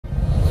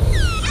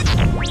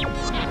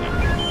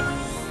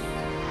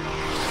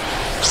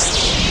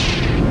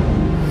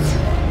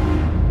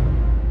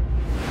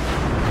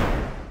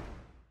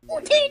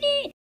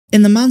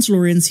In The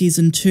Mandalorian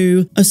Season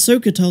 2,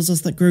 Ahsoka tells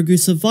us that Grogu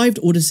survived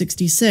Order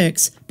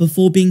 66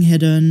 before being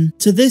hidden.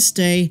 To this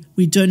day,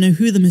 we don't know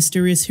who the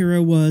mysterious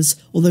hero was,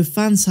 although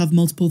fans have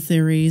multiple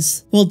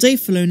theories. While Dave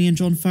Filoni and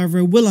Jon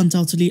Favreau will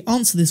undoubtedly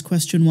answer this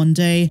question one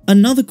day,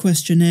 another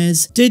question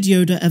is, did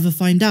Yoda ever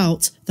find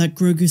out that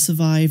Grogu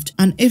survived?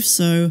 And if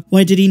so,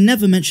 why did he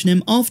never mention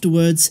him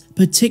afterwards,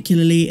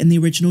 particularly in the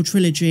original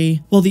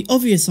trilogy? Well, the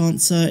obvious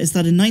answer is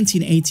that in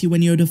 1980,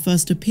 when Yoda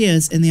first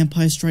appears in The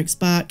Empire Strikes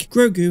Back,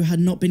 Grogu had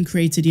not been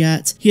created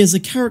yet. He is a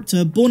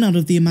character born out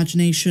of the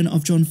imagination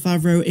of Jon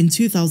Favreau in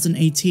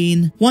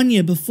 2018, 1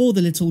 year before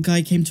the little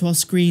guy came to our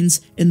screens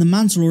in The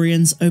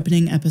Mandalorian's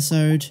opening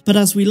episode. But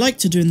as we like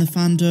to do in the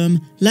fandom,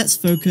 let's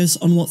focus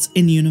on what's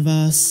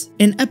in-universe.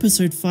 In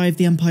Episode 5,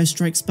 The Empire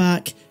Strikes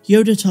Back,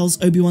 Yoda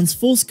tells Obi-Wan's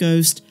Force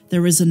Ghost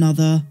there is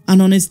another,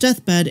 and on his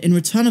deathbed in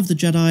Return of the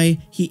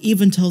Jedi, he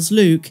even tells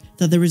Luke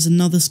that there is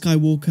another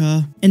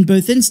Skywalker. In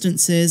both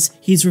instances,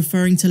 he's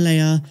referring to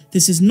Leia.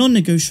 This is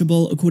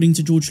non-negotiable according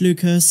to George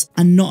Lucas,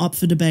 and not up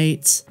for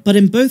debate. But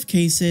in both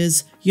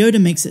cases, Yoda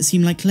makes it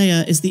seem like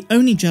Leia is the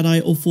only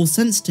Jedi or Force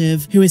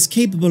sensitive who is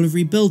capable of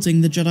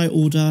rebuilding the Jedi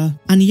Order.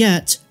 And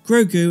yet,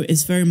 Grogu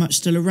is very much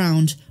still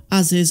around,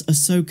 as is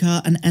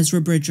Ahsoka and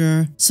Ezra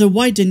Bridger. So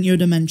why didn't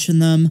Yoda mention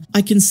them?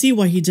 I can see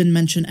why he didn't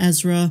mention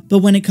Ezra, but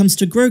when it comes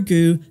to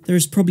Grogu, there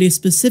is probably a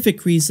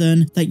specific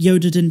reason that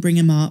Yoda didn't bring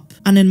him up.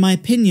 And in my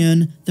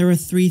opinion, there are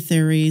 3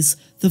 theories.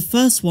 The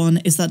first one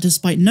is that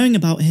despite knowing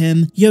about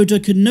him,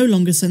 Yoda could no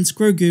longer sense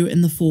Grogu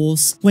in the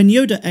Force. When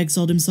Yoda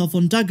exiled himself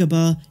on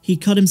Dagobah, he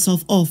cut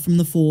himself off from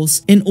the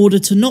Force in order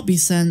to not be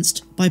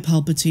sensed by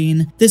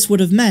Palpatine. This would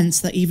have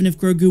meant that even if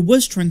Grogu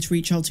was trying to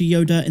reach out to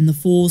Yoda in the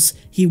Force,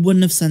 he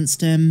wouldn't have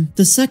sensed him.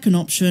 The second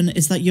option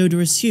is that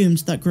Yoda assumed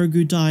that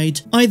Grogu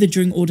died, either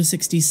during Order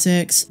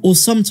 66 or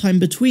sometime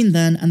between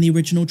then and the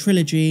original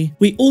trilogy.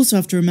 We also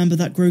have to remember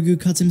that Grogu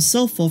cut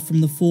himself off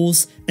from the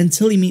Force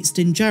until he meets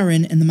Din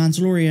Djarin in The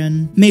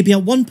Mandalorian. Maybe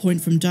at one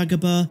point from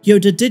Dagobah,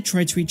 Yoda did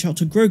try to reach out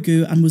to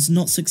Grogu and was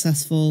not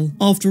successful.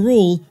 After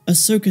all,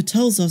 Ahsoka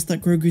tells us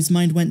that Grogu's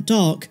mind went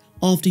dark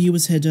after he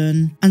was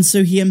hidden, and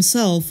so he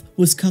himself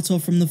was cut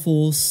off from the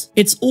Force.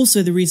 It's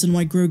also the reason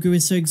why Grogu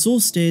is so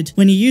exhausted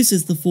when he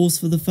uses the Force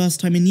for the first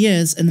time in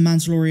years in The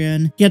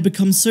Mandalorian. He had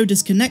become so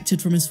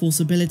disconnected from his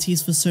Force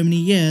abilities for so many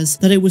years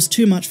that it was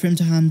too much for him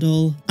to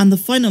handle. And the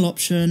final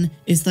option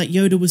is that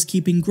Yoda was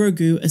keeping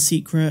Grogu a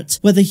secret.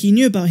 Whether he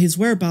knew about his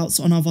whereabouts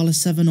on Arvala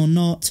 7 or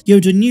not,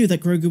 Yoda knew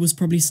that Grogu was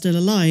probably still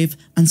alive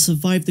and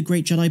survived the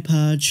Great Jedi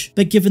Purge.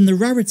 But given the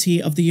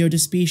rarity of the Yoda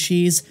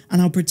species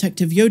and how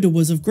protective Yoda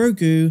was of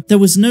Grogu, there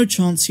was no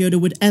chance Yoda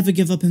would ever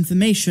give up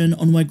information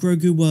on where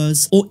Grogu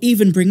was, or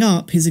even bring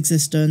up his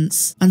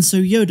existence. And so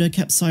Yoda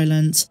kept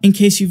silent. In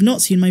case you've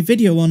not seen my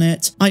video on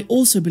it, I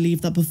also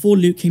believe that before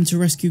Luke came to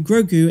rescue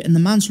Grogu in the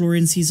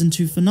Mandalorian Season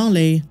 2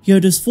 finale,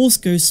 Yoda's Force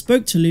Ghost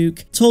spoke to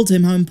Luke, told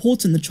him how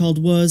important the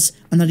child was,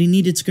 and that he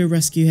needed to go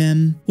rescue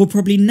him. We'll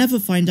probably never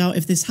find out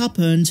if this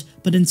happened,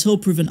 but until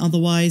proven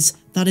otherwise,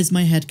 that is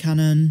my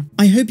headcanon.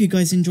 I hope you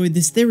guys enjoyed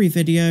this theory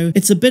video.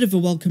 It's a bit of a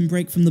welcome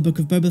break from the Book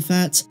of Boba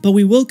Fett, but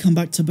we will come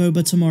back to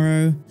Boba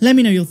tomorrow. Let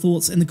me know your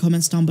thoughts in the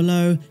comments down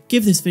below.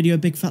 Give this video a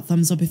big fat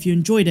thumbs up if you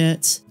enjoyed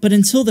it. But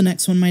until the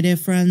next one, my dear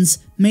friends,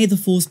 may the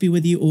Force be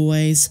with you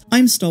always.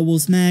 I'm Star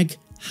Wars Meg.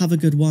 Have a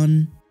good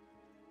one.